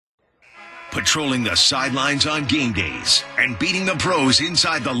patrolling the sidelines on game days and beating the pros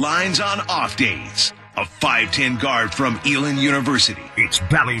inside the lines on off days. A 5'10" guard from Elon University. It's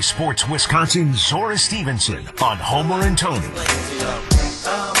Bally Sports Wisconsin, Zora Stevenson on Homer and Tony.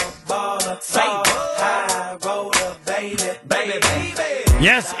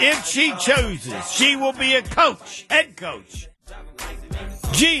 Yes, if she chooses, she will be a coach, head coach.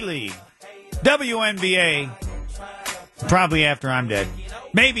 G League, WNBA, probably after I'm dead.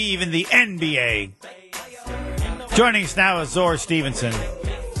 Maybe even the NBA. Joining us now is Zora Stevenson.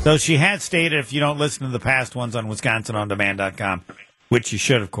 Though she had stated, if you don't listen to the past ones on WisconsinOnDemand.com, which you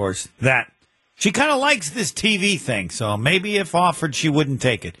should, of course, that she kind of likes this TV thing. So maybe if offered, she wouldn't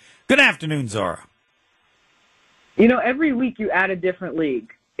take it. Good afternoon, Zora. You know, every week you add a different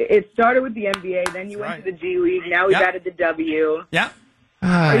league. It started with the NBA, then you went to the G League, now we've added the W. Yeah. You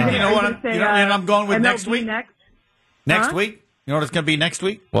know what I'm going with MLB next week? Next week? You know what it's going to be next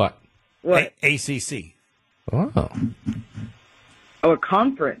week? What? ACC. Oh, a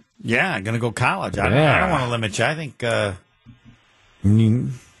conference. Yeah, I'm going to go college. I don't want to limit you. I think...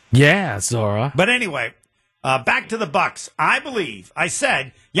 yeah, Zora. But anyway, back to the Bucks. I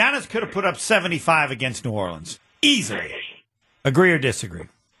said Giannis could have put up 75 against New Orleans. Easily. Agree or disagree?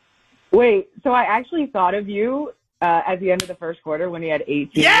 Wait, so I actually thought of you at the end of the first quarter when he had 18.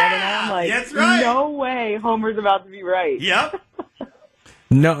 Yeah! I'm like, that's right. No way Homer's about to be right. Yep.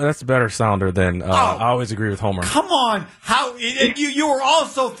 No, that's a better sounder than I always agree with Homer. Come on. How you were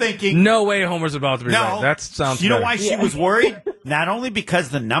also thinking... No way Homer's about to be right. That sounds You know better. why she was worried? Not only because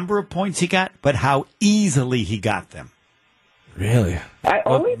the number of points he got, but how easily he got them. Really? I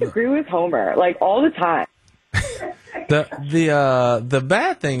always agree with Homer, like all the time. The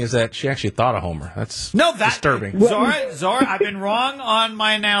bad thing is that she actually thought of Homer. That's disturbing. Zora, I've been wrong on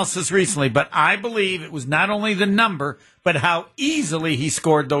my analysis recently, but I believe it was not only the number, but how easily he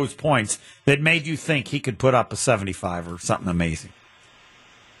scored those points that made you think he could put up a 75 or something amazing.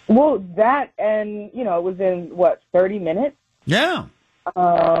 Well, that and, it was in, 30 minutes? Yeah.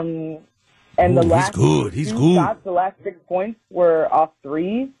 And the last He's good. Shots, the last 6 points were off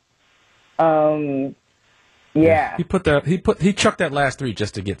threes. Yeah. He chucked that last three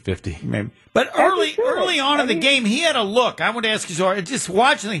just to get 50. Maybe. But early on in the game, he had a look. I want to ask you, Zora, just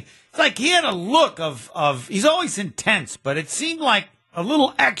watching, it's like he had a look of he's always intense, but it seemed like a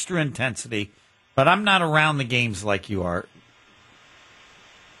little extra intensity. But I'm not around the games like you are.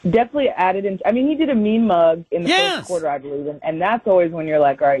 Definitely added in. I mean, he did a mean mug in the first quarter, I believe, and that's always when you're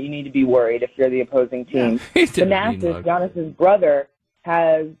like, all right, you need to be worried if you're the opposing team. Thanasis, Giannis's brother,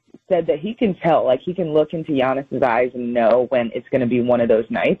 has said that he can tell, like he can look into Giannis's eyes and know when it's going to be one of those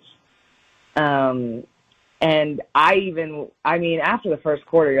nights. And after the first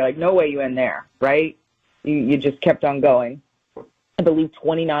quarter, you're like, no way you end there, right? You just kept on going. I believe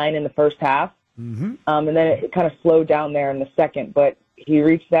 29 in the first half. Mm-hmm. And then it kind of slowed down there in the second, but he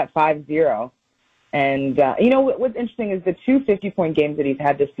reached that 5-0. And, what's interesting is the two 50-point games that he's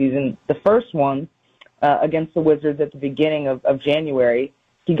had this season, the first one against the Wizards at the beginning of January,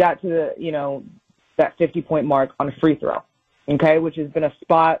 he got to that 50-point mark on a free throw, okay, which has been a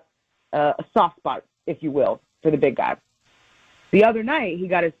soft spot, if you will, for the big guy. The other night, he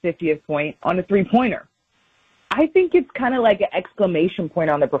got his 50th point on a three-pointer. I think it's kind of like an exclamation point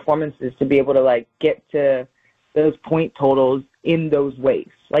on the performances to be able to, get to those point totals in those ways.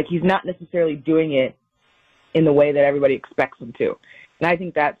 Like, he's not necessarily doing it in the way that everybody expects him to. And I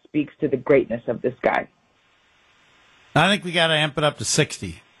think that speaks to the greatness of this guy. I think we got to amp it up to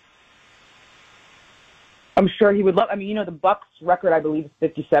 60. I'm sure he would love. I mean, the Bucks record, I believe, is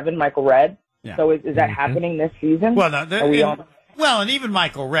 57. Michael Redd. Yeah. So is that happening this season? Well, and even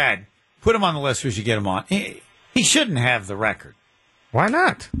Michael Redd, put him on the list. We should get him on. He shouldn't have the record. Why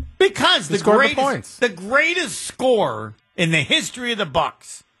not? Because the greatest scorer in the history of the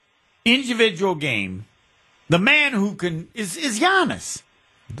Bucks, individual game, the man who is Giannis.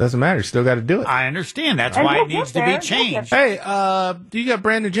 Doesn't matter. You still got to do it. I understand. That's why it needs to be changed. Hey, you got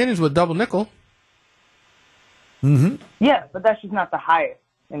Brandon Jennings with double nickel. Mm-hmm. Yeah, but that's just not the highest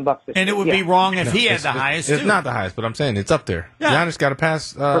in Bucks history. And it would be wrong if he had the highest, It's not the highest, but I'm saying it's up there. Yeah. Giannis got to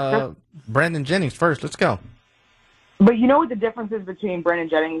pass Brandon Jennings first. Let's go. But you know what the difference is between Brandon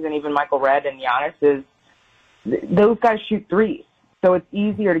Jennings and even Michael Redd and Giannis is those guys shoot threes. So it's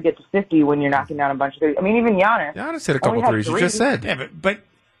easier to get to 50 when you're knocking down a bunch of threes. I mean, even Giannis. Giannis hit a couple threes. You just said. Yeah, but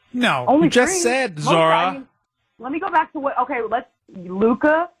no. Only you just threes. said, Zora. Let me go back to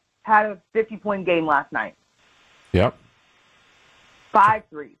Luka had a 50-point game last night. Yep. 5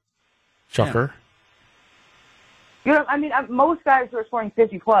 threes. Chucker. Yeah. Most guys who are scoring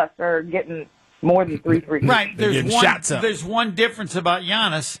 50-plus are getting more than 3 threes. Right. There's one difference about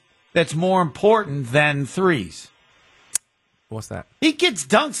Giannis. that's more important than threes? What's that? He gets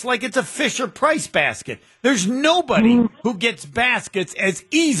dunks like it's a Fisher-Price basket. There's nobody who gets baskets as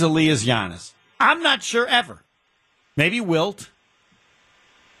easily as Giannis. I'm not sure ever. Maybe Wilt.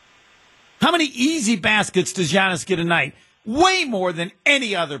 How many easy baskets does Giannis get a night? Way more than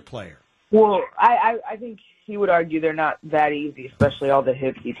any other player. Well, I think he would argue they're not that easy, especially all the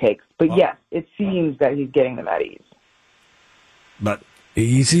hits he takes. But yes, it seems that he's getting them at ease. But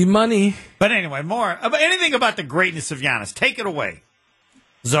easy money. But anyway, more about anything about the greatness of Giannis. Take it away,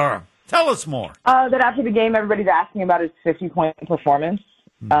 Zara. Tell us more. That after the game, everybody's asking about his 50-point performance,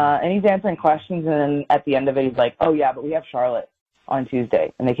 and he's answering questions. And then at the end of it, he's like, "Oh yeah, but we have Charlotte on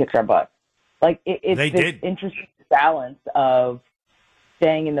Tuesday, and they kicked our butt." Like it's this interesting balance of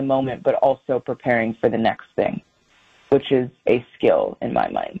staying in the moment, but also preparing for the next thing, which is a skill in my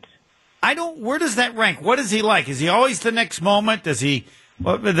mind. Where does that rank? What is he like? Is he always the next moment? Does he,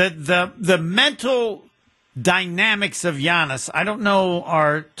 the mental dynamics of Giannis, I don't know,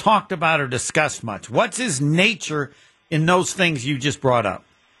 are talked about or discussed much. What's his nature in those things you just brought up?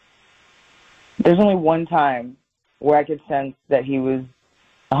 There's only one time where I could sense that he was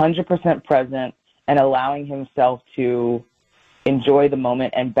 100% present and allowing himself to enjoy the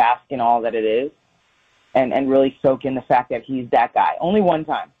moment and bask in all that it is and really soak in the fact that he's that guy. Only one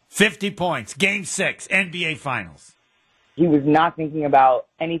time. 50 points, Game 6, NBA Finals. He was not thinking about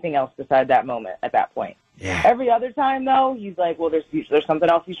anything else besides that moment at that point. Yeah. Every other time, though, he's like, well, there's something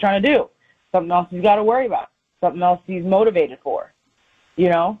else he's trying to do, something else he's got to worry about, something else he's motivated for, you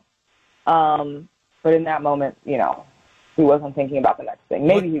know? But in that moment, you know, he wasn't thinking about the next thing.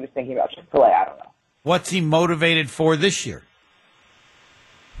 Maybe he was thinking about Chick-fil-A, I don't know. What's he motivated for this year?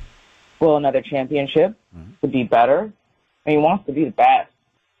 Well, another championship, to be better. I mean, he wants to be the best.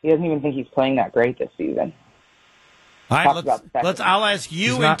 He doesn't even think he's playing that great this season. All right, I'll ask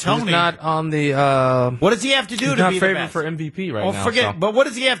you and Tony. He's not on the. What does he have to do to be the best? For MVP right now. Forget. So. But what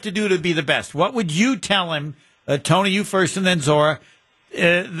does he have to do to be the best? What would you tell him, Tony? You first, and then Zora.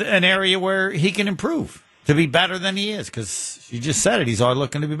 An area where he can improve to be better than he is, because you just said it. He's always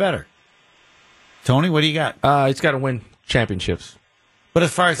looking to be better. Tony, what do you got? He's got to win championships. But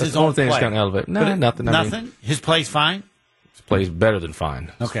as far as his own thing play, is going to elevate. No, nothing. Nothing. His play's fine. His play's better than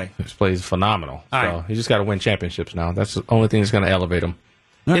fine. Okay. His play's phenomenal. All so right. he just got to win championships now. That's the only thing that's going to elevate him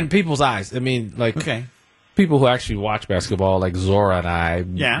in people's eyes. I mean, like people who actually watch basketball, like Zora and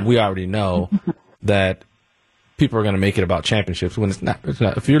I, we already know that people are going to make it about championships when it's not.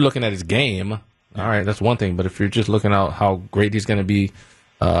 If you're looking at his game, all right, that's one thing. But if you're just looking at how great he's going to be,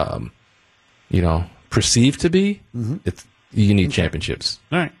 perceived to be, you need championships.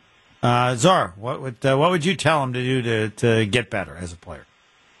 All right, Zara, what would you tell him to do to get better as a player?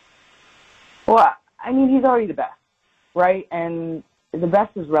 Well, I mean, he's already the best, right? And the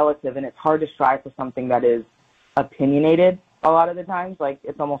best is relative, and it's hard to strive for something that is opinionated a lot of the times. Like,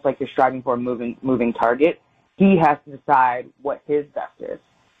 it's almost like you're striving for a moving target. He has to decide what his best is.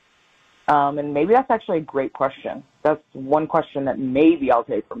 And maybe that's actually a great question. That's one question that maybe I'll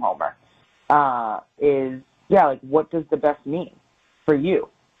take from Homer. What does the best mean for you?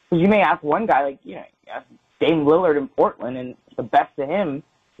 Because you may ask one guy, like, Dame Lillard in Portland, and the best to him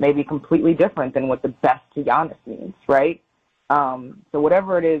may be completely different than what the best to Giannis means, right? So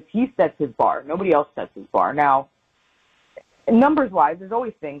whatever it is, he sets his bar. Nobody else sets his bar. Now, numbers-wise, there's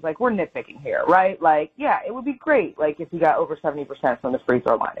always things, like, we're nitpicking here, right? Like, it would be great, like, if he got over 70% from the free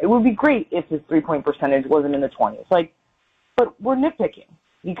throw line. It would be great if his three-point percentage wasn't in the 20s. Like, but we're nitpicking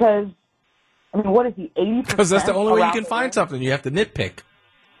because, I mean, what is he, 80%? Because that's the only way you can find something. You have to nitpick.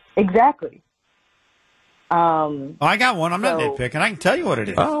 Exactly. I got one. I'm not nitpicking. I can tell you what it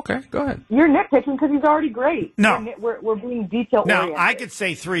is. Oh, okay. Go ahead. You're nitpicking because he's already great. No. We're being detail-oriented. Now, I could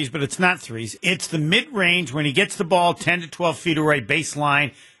say threes, but it's not threes. It's the mid-range when he gets the ball 10 to 12 feet away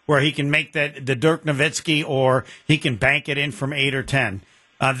baseline where he can make the Dirk Nowitzki or he can bank it in from 8 or 10.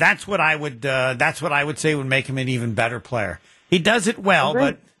 That's what I would say would make him an even better player. He does it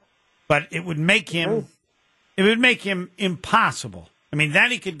well, but it would make him impossible. I mean,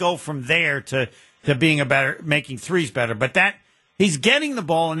 then he could go from there to being making threes better. But he's getting the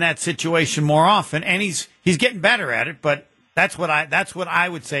ball in that situation more often, and he's getting better at it. But that's what I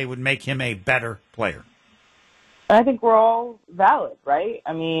would say would make him a better player. I think we're all valid, right?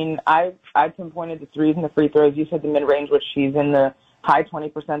 I mean, I pinpointed the threes and the free throws. You said the mid range, which he's in the high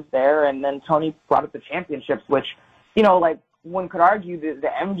 20% there, and then Tony brought up the championships, which like one could argue the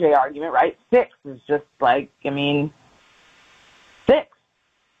MJ argument, right? 6 is just like, I mean, 6,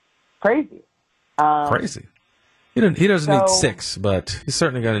 crazy. Crazy. He doesn't need 6, but he's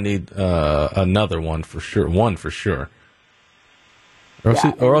certainly going to need another one for sure. One for sure.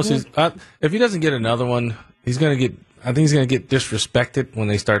 Or else if he doesn't get another one, he's going to get. I think he's going to get disrespected when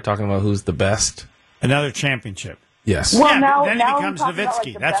they start talking about who's the best. Another championship. Yes. Well, then he becomes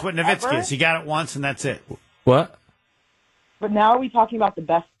Nowitzki. That's what Nowitzki is. He got it once, and that's it. What? But now are we talking about the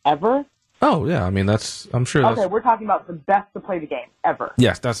best ever? Oh yeah, I mean I'm sure. Okay, we're talking about the best to play the game ever.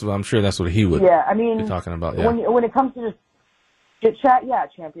 Yes, I'm sure that's what he would. Yeah, I mean, be talking about. Yeah. When it comes to just chit chat, yeah,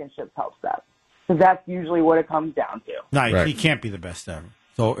 championships helps that because that's usually what it comes down to. No, he can't be the best ever.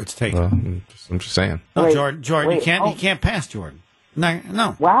 So it's taken. Well, I'm just saying. No, Jordan, you can't pass Jordan.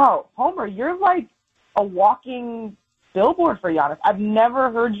 No. Wow, Homer, you're like a walking billboard for Giannis. I've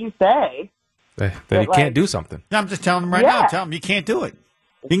never heard you say that he can't do something. I'm just telling him right now. Tell him you can't do it.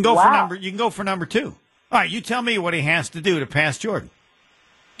 You can go for number. You can go for number 2. All right, you tell me what he has to do to pass Jordan.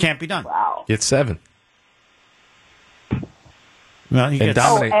 Can't be done. Wow. Get 7. Well, he gets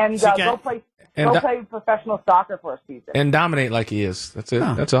dominate. Go play professional soccer for a season. And dominate like he is. That's it.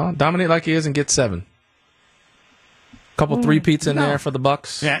 Oh. That's all. Dominate like he is and get 7. Couple 3-peats in there for the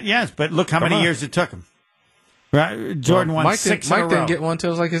Bucks. Yeah, yes, but look how many years it took him. Right, Jordan won 6 in a row. Mike didn't get one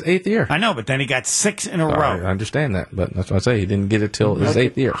till it was like his 8th year. I know, but then he got 6 in a row. I understand that, but that's what I say. He didn't get it till his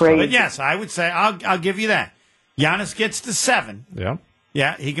 8th year. But yes, I would say I'll give you that. Giannis gets to 7. Yeah.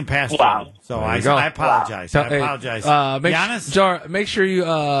 Yeah, he can pass Jordan. So I apologize. Wow. I apologize. Giannis, make sure you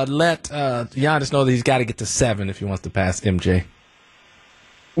let Giannis know that he's got to get to 7 if he wants to pass MJ.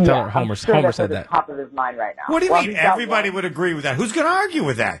 Tell her Homer said that. Top of his mind right now. What do you mean? Everybody would agree with that. Who's going to argue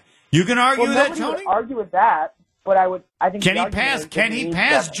with that? You can argue with that, Tony? Would argue with that, but I think. Can he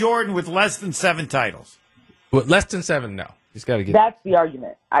pass Jordan with less than 7 titles? With less than 7, no. He's got to get. That's the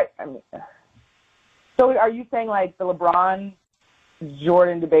argument. I mean, so are you saying like the LeBron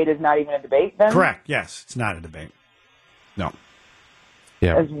Jordan debate is not even a debate then? Correct. Yes, it's not a debate. No.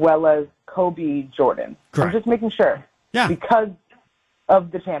 Yeah. As well as Kobe Jordan. Correct. I'm just making sure. Yeah. Because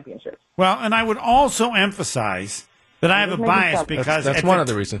of the championships. Well, and I would also emphasize that I have a bias because that's one of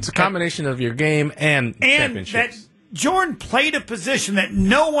the reasons. It's a combination of your game and championships. That Jordan played a position that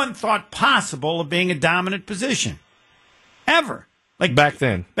no one thought possible of being a dominant position ever. Like back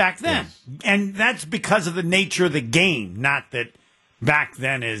then. Yes. And that's because of the nature of the game, not that back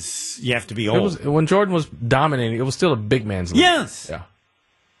then is you have to be old. When Jordan was dominating, it was still a big man's league. Yes. Yeah.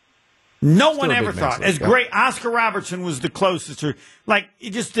 No one ever thought. As great, Oscar Robertson was the closest. He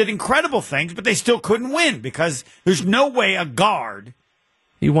just did incredible things, but they still couldn't win because there's no way a guard.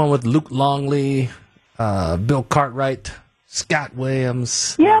 He won with Luke Longley, Bill Cartwright, Scott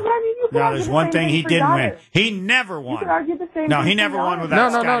Williams. Yeah, but I mean, you can there's one thing he didn't win. He never won. You can argue the same he never won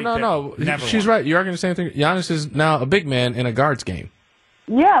without Scottie Pippen. No. She's right. You're arguing the same thing. Giannis is now a big man in a guard's game.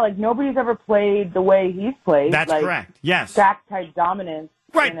 Yeah, like nobody's ever played the way he's played. That's correct. Yes. Stack-type dominance.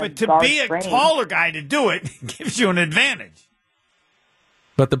 Right, but to be a taller guy to do it gives you an advantage.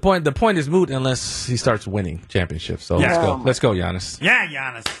 But the point is moot unless he starts winning championships. So let's go, Giannis. Yeah,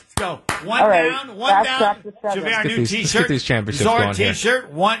 Giannis. Let's go. One down. Should be our new T-shirt. Let's get these championships Zora going T-shirt.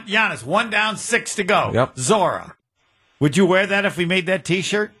 here. Giannis. 1 down, 6 to go. Yep. Zora. Would you wear that if we made that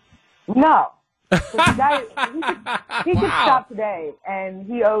T-shirt? No. He could stop today, and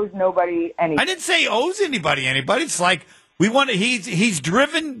he owes nobody anything. I didn't say he owes anybody. It's like we want to. He's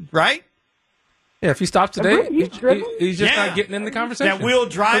driven, right? Yeah, if he stops today, he's just not getting in the conversation. That we'll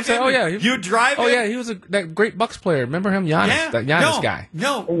drive him. Oh, yeah. You drive him. Oh, yeah, he was that great Bucks player. Remember him? Giannis, that Giannis guy.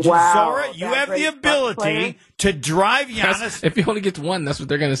 No, wow, Zora, you have the ability to drive Giannis. If he only gets one, that's what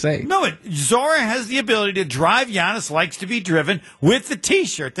they're going to say. No, Zora has the ability to drive Giannis likes to be driven with the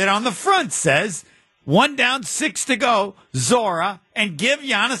T-shirt that on the front says 1 down, 6 to go, Zora, and give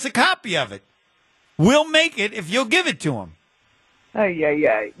Giannis a copy of it. We'll make it if you'll give it to him. Oh,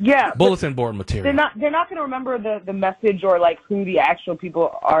 yeah. Bulletin board material. They're not going to remember the message or like who the actual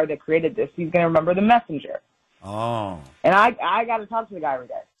people are that created this. He's going to remember the messenger. Oh. And I got to talk to the guy every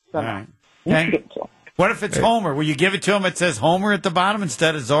day. So all right. Hey, what if it's Homer? Will you give it to him? It says Homer at the bottom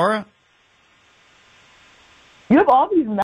instead of Zora. You have all these